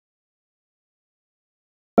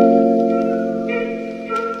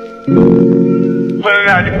Putting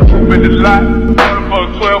out the coupe in the lot.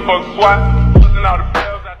 12 for SWAT. Putting all the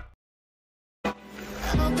bells out.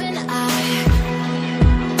 Open eye,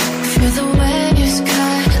 feel the waves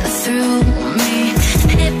cut through me.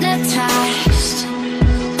 Hypnotized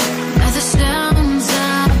by the sounds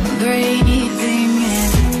I'm breathing in.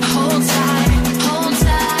 Hold tight,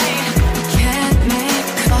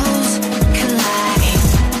 chemicals collide.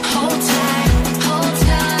 Hold tight, hold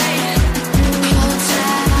tight, hold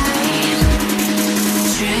tight.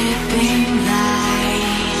 Dripping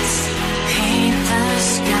lights paint the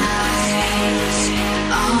skies,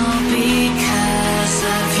 all because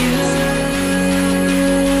of you.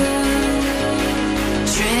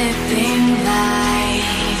 Dripping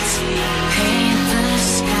lights paint the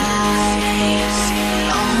skies,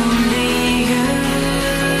 only you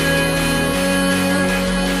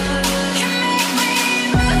can make me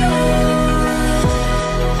move.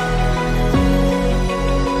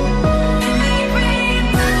 Can make me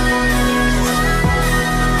move.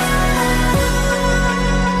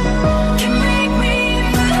 Can make me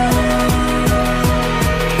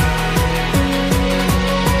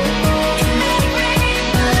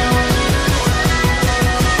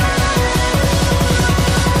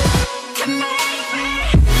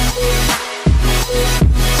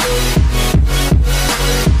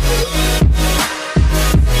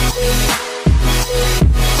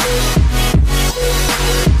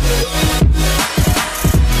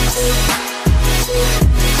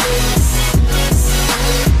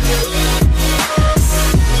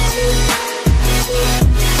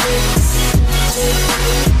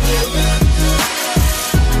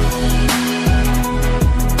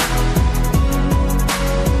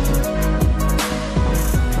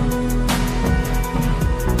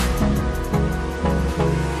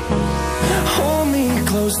Hold me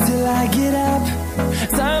close till I get up.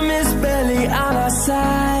 Time is barely on our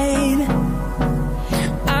side.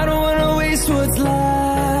 I don't wanna waste what's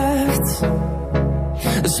left.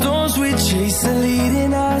 The storms we chase are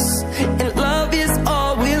leading us, and love is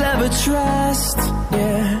all we'll ever trust.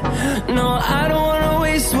 Yeah, no, I don't wanna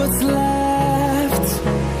waste what's left.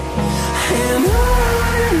 And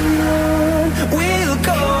on we'll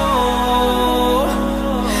go,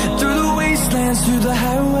 through the wastelands, through the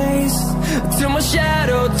highways, till my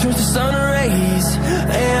shadow turns to sun rays.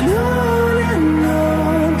 And on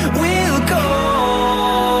we'll go,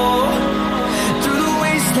 through the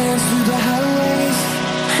wastelands, through the highways,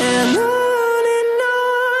 and on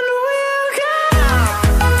we'll go.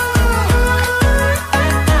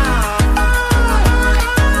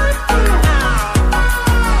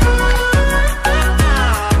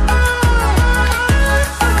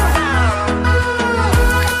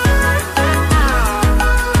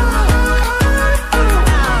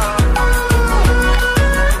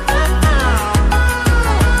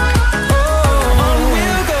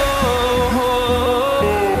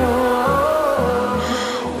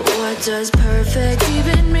 What does perfect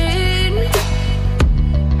even mean?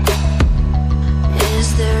 Is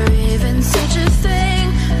there even such a thing?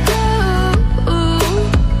 Ooh,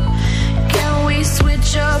 can we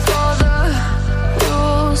switch up all the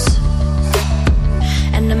rules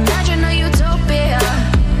and imagine a utopia?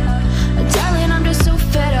 Darling, I'm just so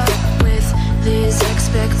fed up with these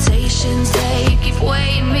expectations. They keep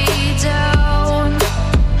weighing me down.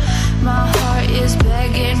 My heart is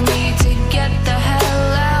begging me to get the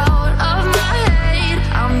hell out of my head.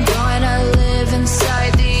 I'm gonna live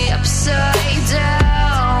inside the upside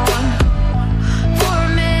down for a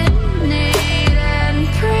minute and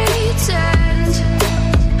pretend,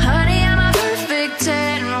 honey, I'm a perfect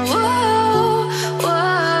 10. Whoa,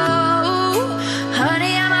 whoa,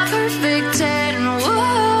 honey, I'm a perfect 10.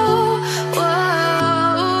 Whoa,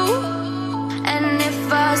 whoa, and if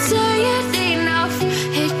I say it enough,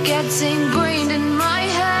 it gets ingrained in my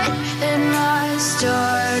head, and I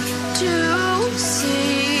start to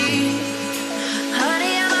see,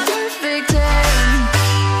 honey, I'm a perfect 10.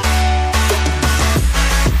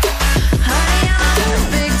 Honey, I'm a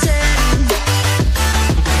perfect 10.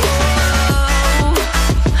 Whoa,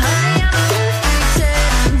 honey, I'm a perfect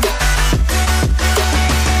 10.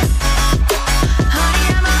 Honey,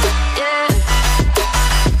 I'm a, yeah.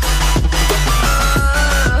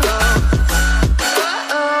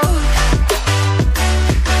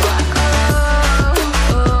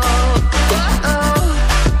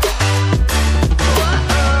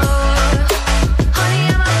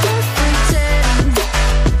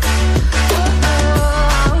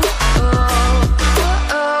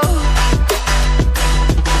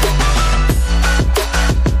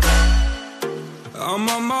 I'm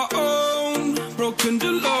on my own, broken and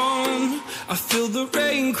alone. I feel the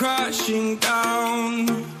rain crashing down.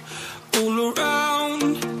 All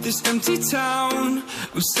around this empty town,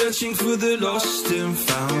 we're searching for the lost and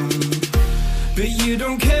found. But you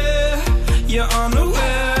don't care, you're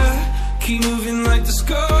unaware. Keep moving like the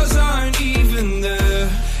scars aren't even there.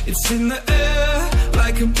 It's in the air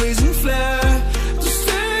like a blazing flare. Don't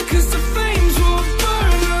stare 'cause the flames will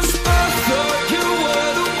burn us. I thought you were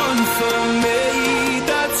the one for me.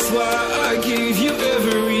 That's why I gave you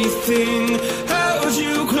everything. Held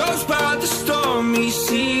you close by the stormy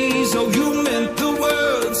seas. Oh, you meant the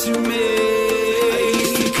world to me. I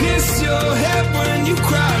used to kiss your head when you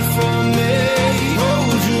cried for me.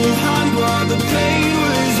 Hold your hand while the pain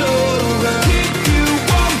was over. Keep you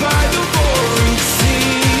warm by the roaring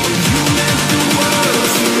sea. You meant the world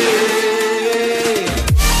to me.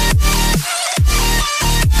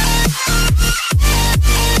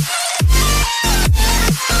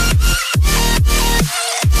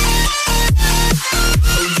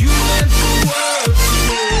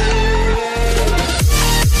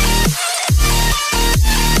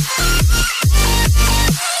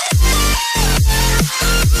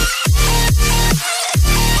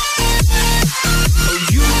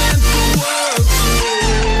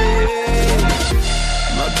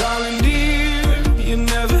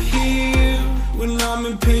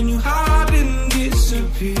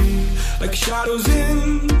 Like shadows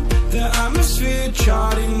in the atmosphere,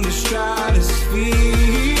 charting the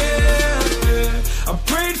stratosphere. Yeah. I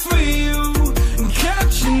prayed for you and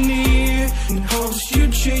kept you near, in hopes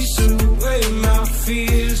you'd chase away my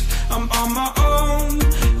fears. I'm on my own,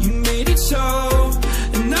 you made it so,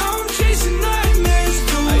 and now I'm chasing nightmares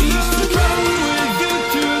too. I used to run with you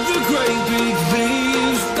through the great big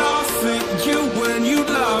leaves, laugh at you when you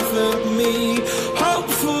laugh at me. Hope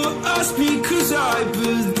for us because I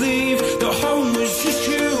believe the home was just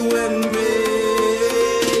you and me.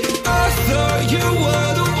 I thought you were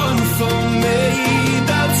the one for me.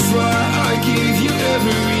 That's why I gave you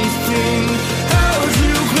everything. Held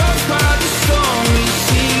you close by the stormy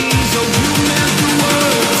seas. Oh, you meant the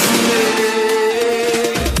world to me.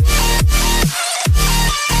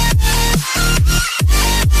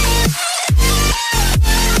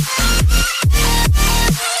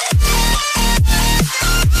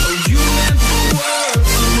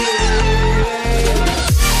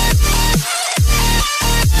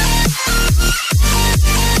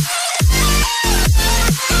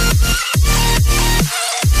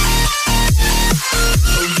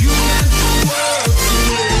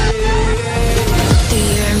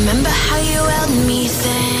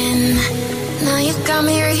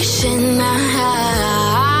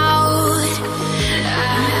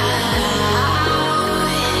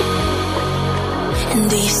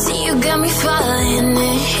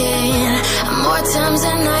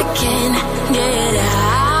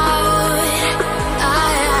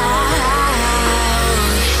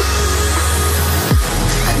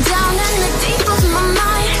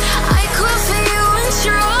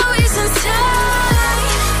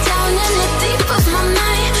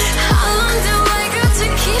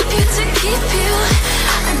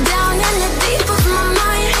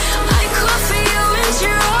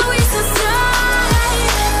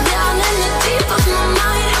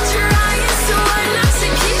 Trying so hard not to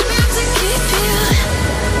keep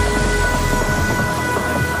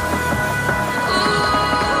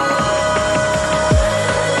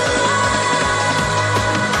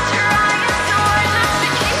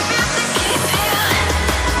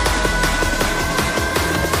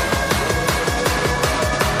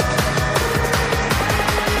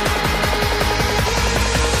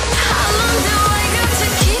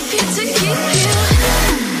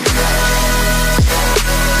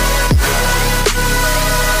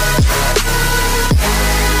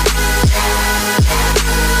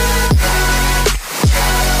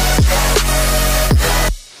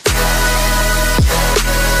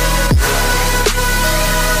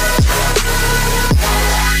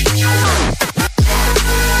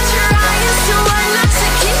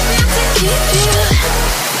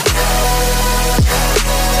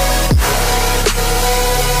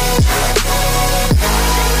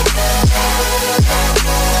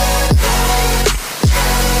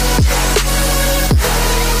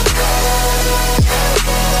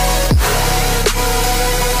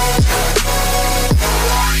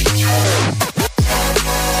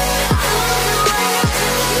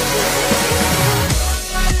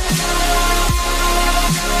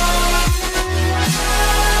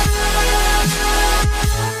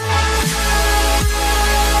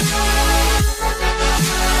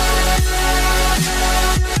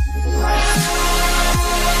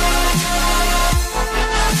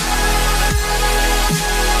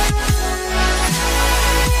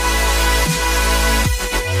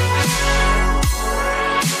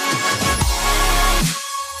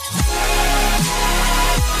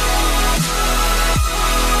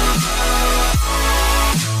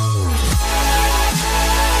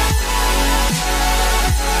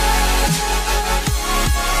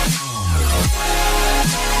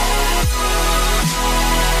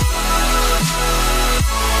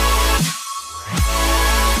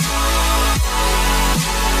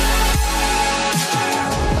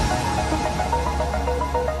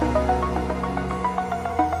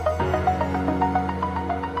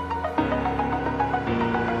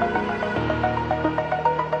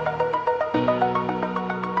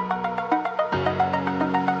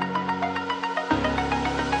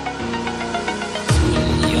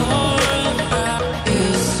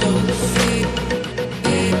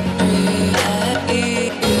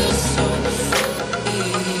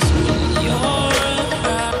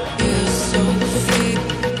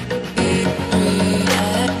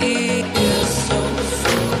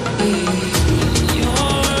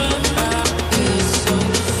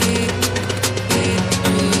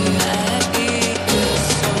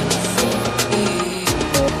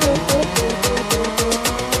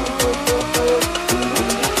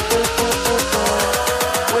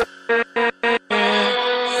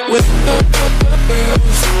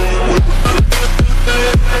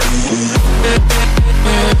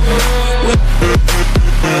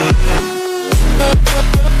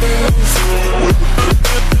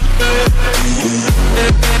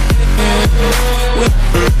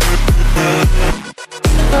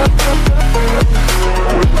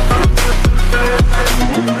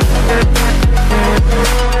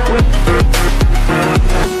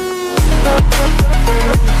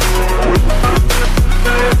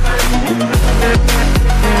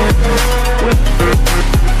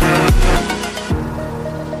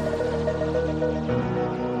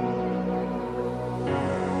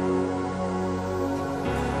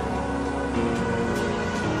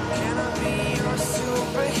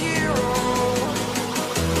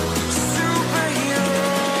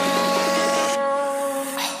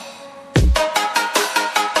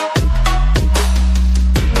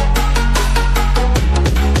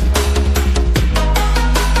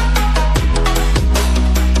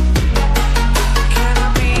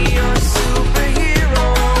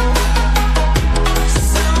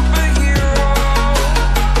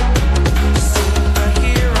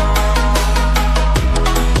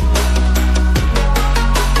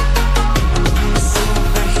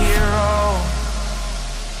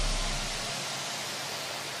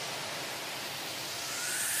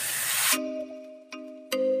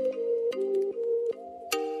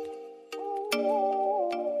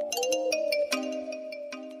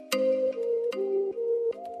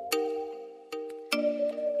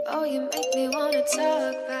Oh, you make me wanna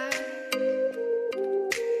talk back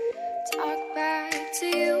to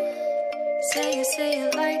you. Say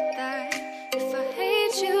it like that. If I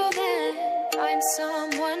hate you, then find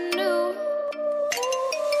someone new.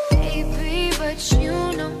 Baby, but you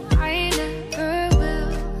know I never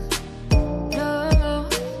will. No,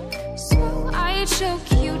 so I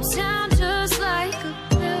choke you down just like a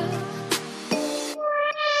pill.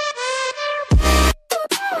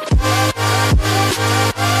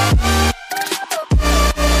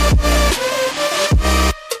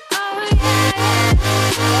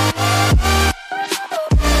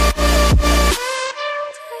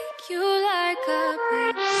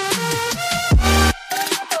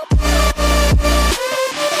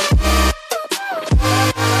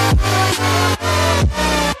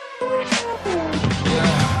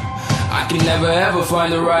 Never ever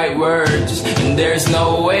find the right words, and there's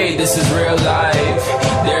no way this is real life.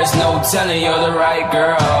 There's no telling you're the right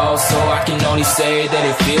girl, so I can only say that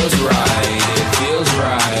it feels right. It feels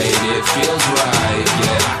right, it feels right.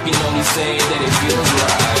 Yeah, I can only say that it feels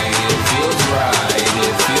right. It feels right,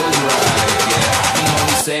 it feels right. Yeah, I can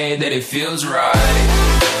only say that it feels right.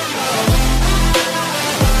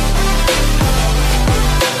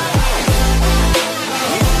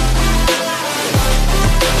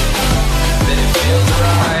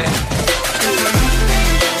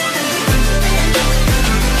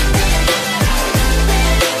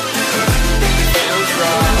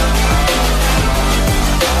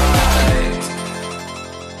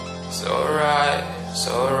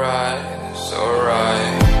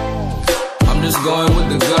 Going with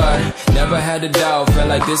the gut, never had a doubt, felt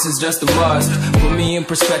like this is just a must. Put me in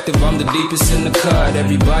perspective, I'm the deepest in the cut.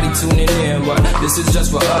 Everybody tuning in, but this is just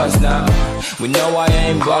for us now. We know I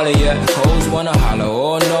ain't ballin' yet, hoes wanna holler,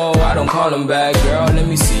 oh no, I don't call them back. Girl, let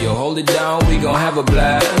me see you hold it down, we gon' have a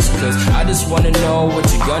blast. Cause I just wanna know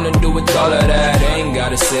what you gonna do with all of that. Ain't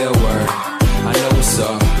gotta say a word, I know what's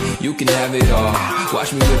up, you can have it all.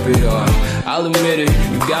 Watch me rip it off, I'll admit it,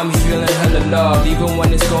 you got me feeling hella loved. Even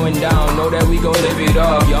when it's going down, know that we gon' live it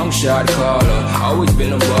up. Young shot caller, always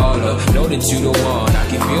been a baller. Know that you the one, I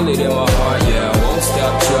can feel it in my heart. Yeah, I won't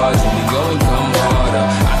stop charging, we go and come harder.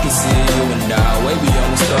 I can see you and I, way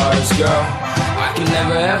beyond the stars, girl. I can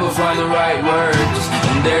never ever find the right words,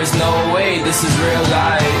 and there's no way this is real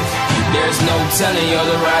life. There's no telling you're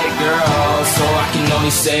the right girl, so I can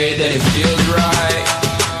only say that it feels right.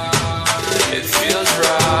 It feels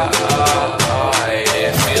right.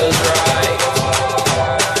 It feels right.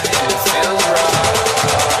 It feels right.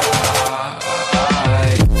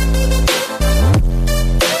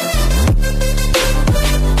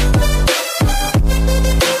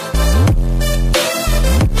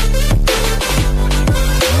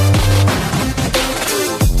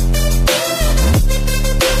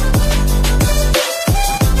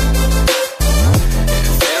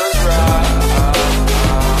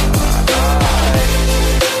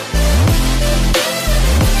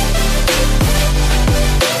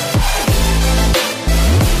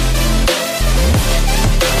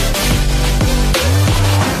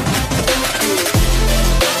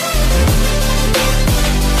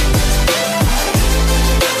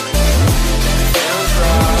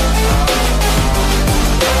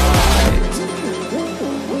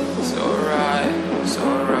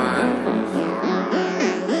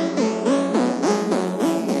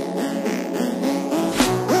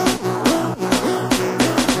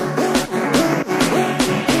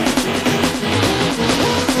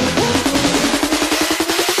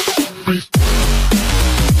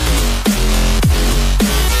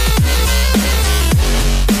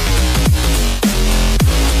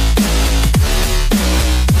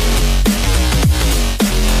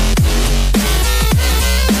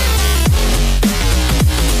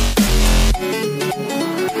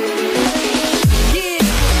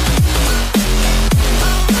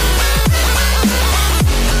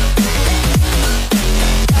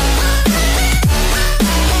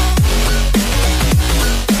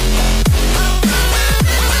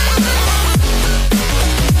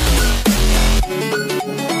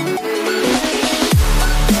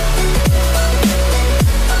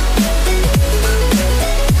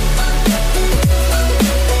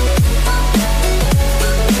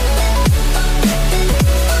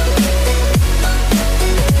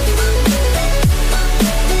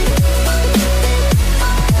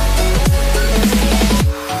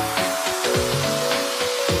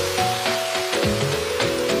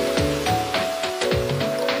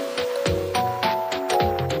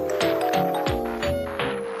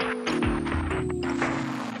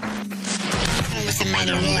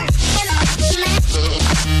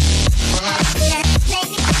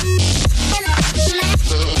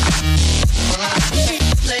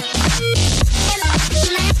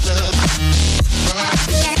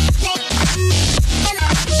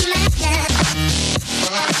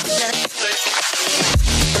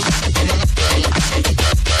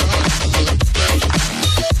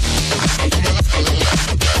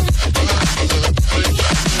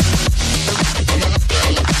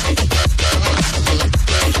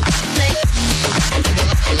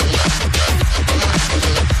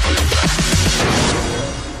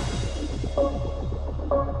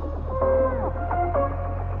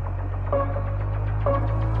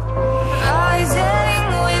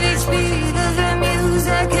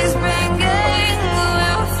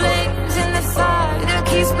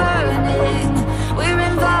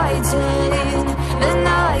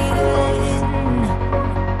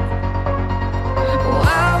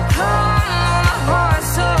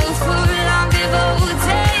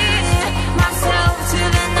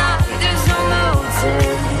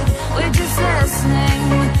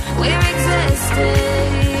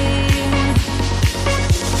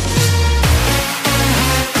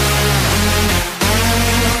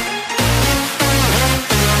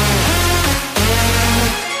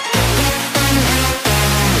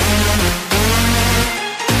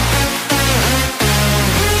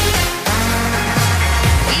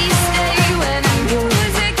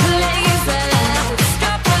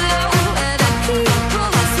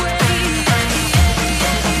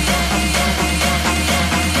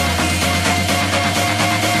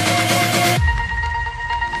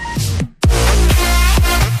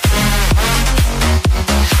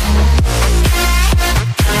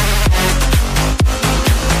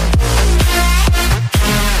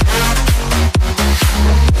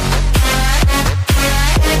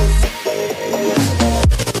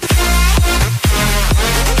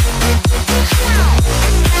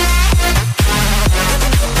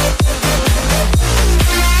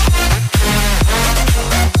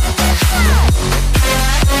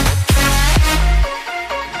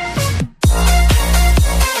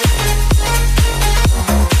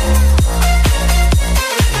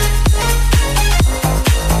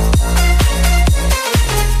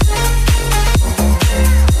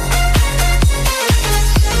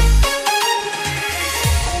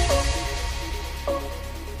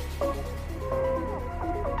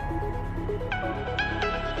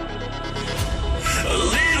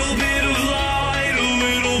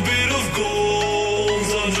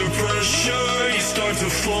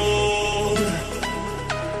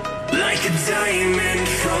 diamond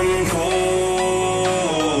from gold.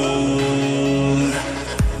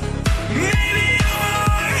 Maybe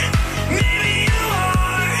you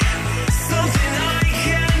are something I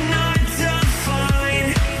cannot define.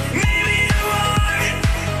 Maybe you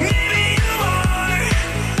are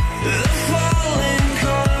the fallen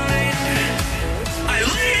kind. I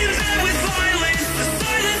lay in bed with violence, the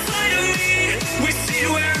silent side of me. We see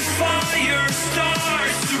where fire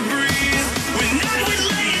starts to breathe. When I would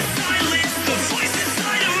lay in silence, the voice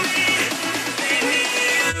inside of me made me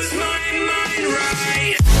use my mind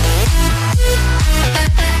right.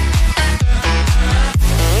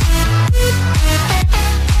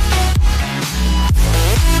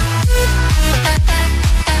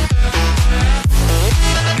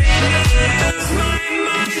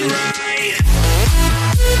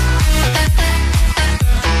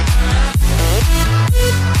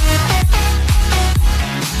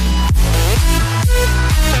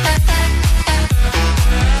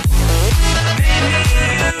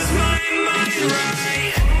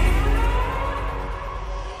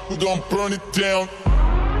 We're gonna burn it down.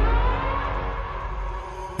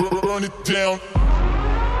 Burn it down.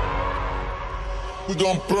 We're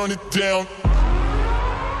gonna burn it down.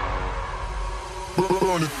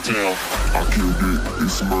 Burn it down. I killed it,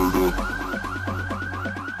 it's murder.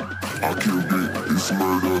 I killed it, it's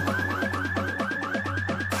murder.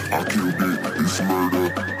 I killed it, it's murder.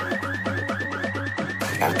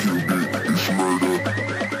 I killed it, it's murder.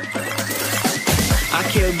 I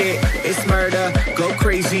killed it, it's murder, go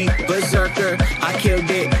crazy, berserker. I killed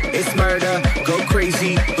it, it's murder, go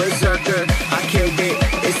crazy, berserker. I killed it,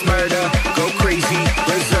 it's murder, go crazy,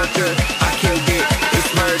 berserker. I killed it,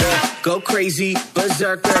 it's murder, go crazy,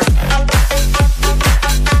 berserker.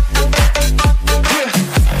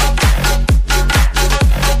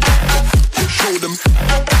 Show them.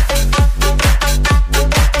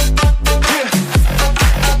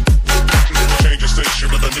 Change the station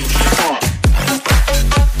with a new shit.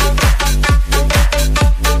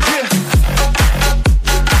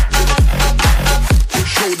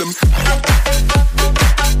 Show them.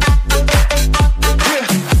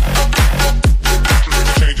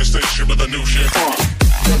 Change the station with a new shit.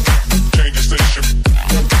 Change the station.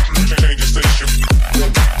 Change the station.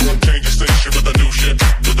 Change the station with a new shit.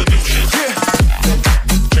 With a new shit.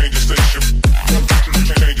 Change the station.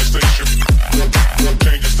 Change the station.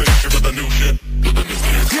 Change the station with a new shit. With a new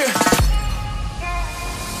shit.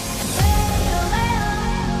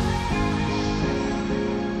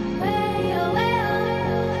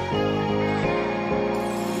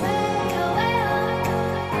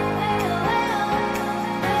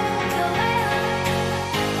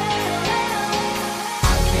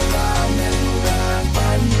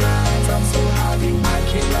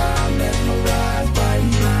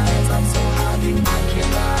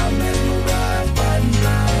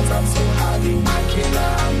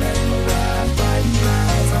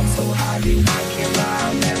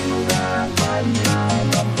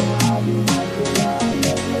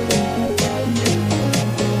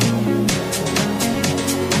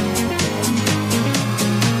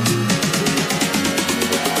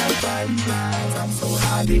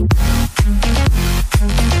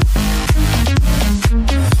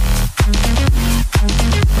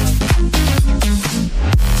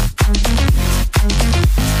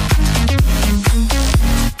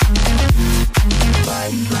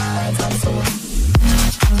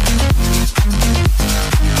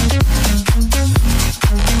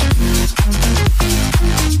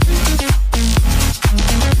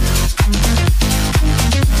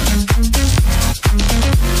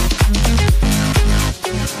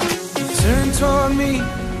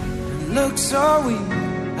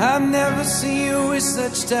 I've never seen you with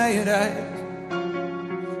such tired eyes.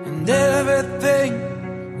 And everything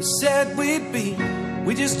we said we'd be,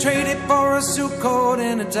 we just traded for a suit coat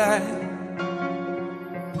and a tie.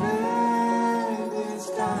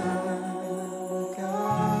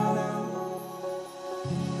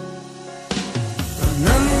 And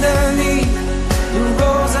underneath the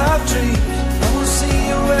rows of trees, I will see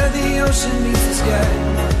you where the ocean meets the sky.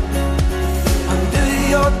 Under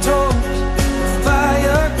your toes,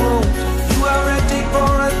 fire grows. You are ready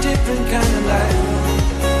for a different kind of life.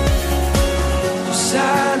 You're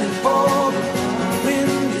shining forward, the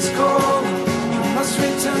wind is cold. You must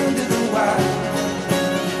return to the wild.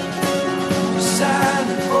 You're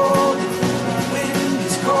shining forward, the wind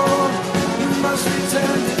is cold. You must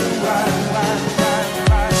return to the wild.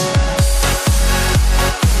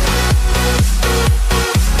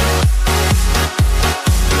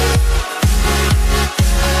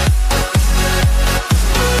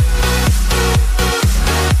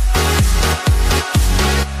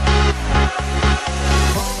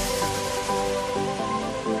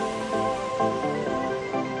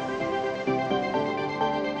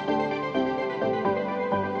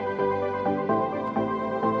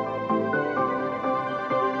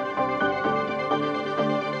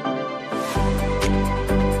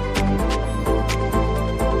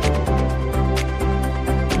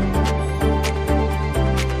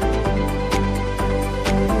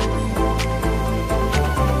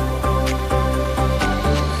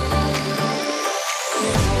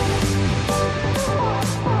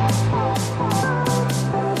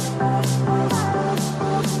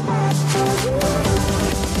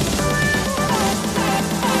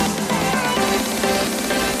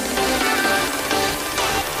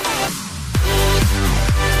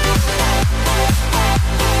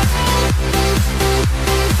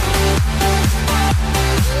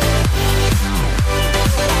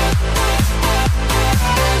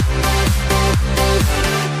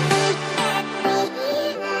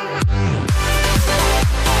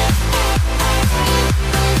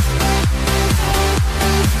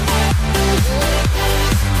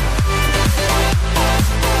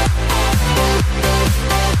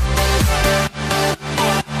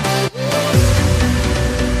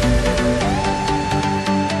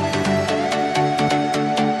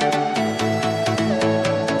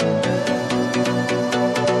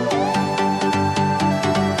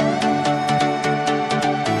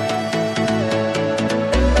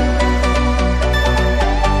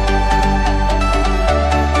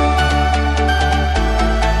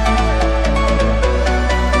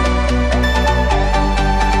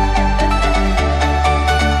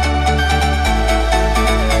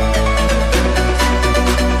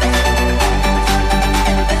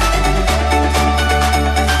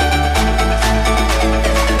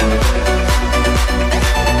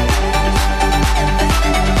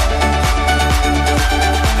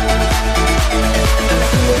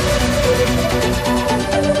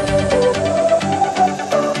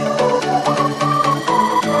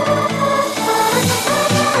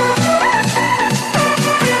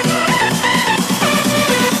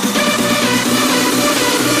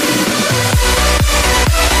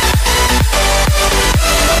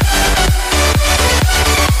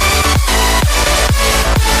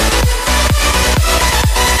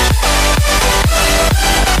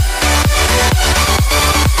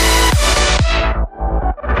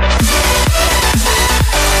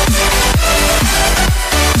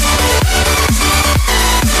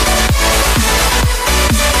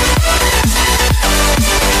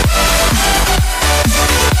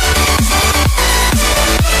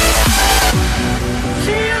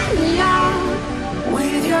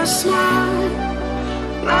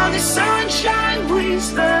 Now the sunshine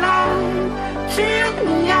brings the light. Fill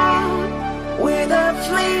me out with a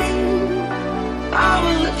flame. I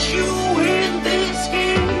will let you in this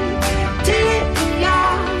game. Take me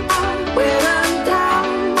out when I'm down.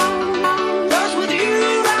 'Cause with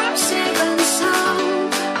you I'm safe and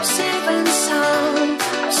sound. I'm safe and sound.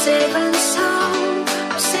 I'm safe and sound.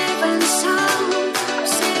 I'm safe and sound. I'm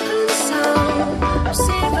safe and sound. I'm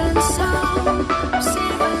safe and sound. I'm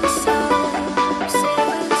safe and sound. I'm safe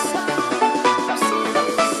and sound. I'm safe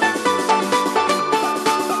and sound.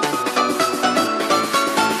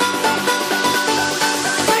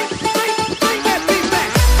 Bring that beat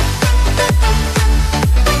back.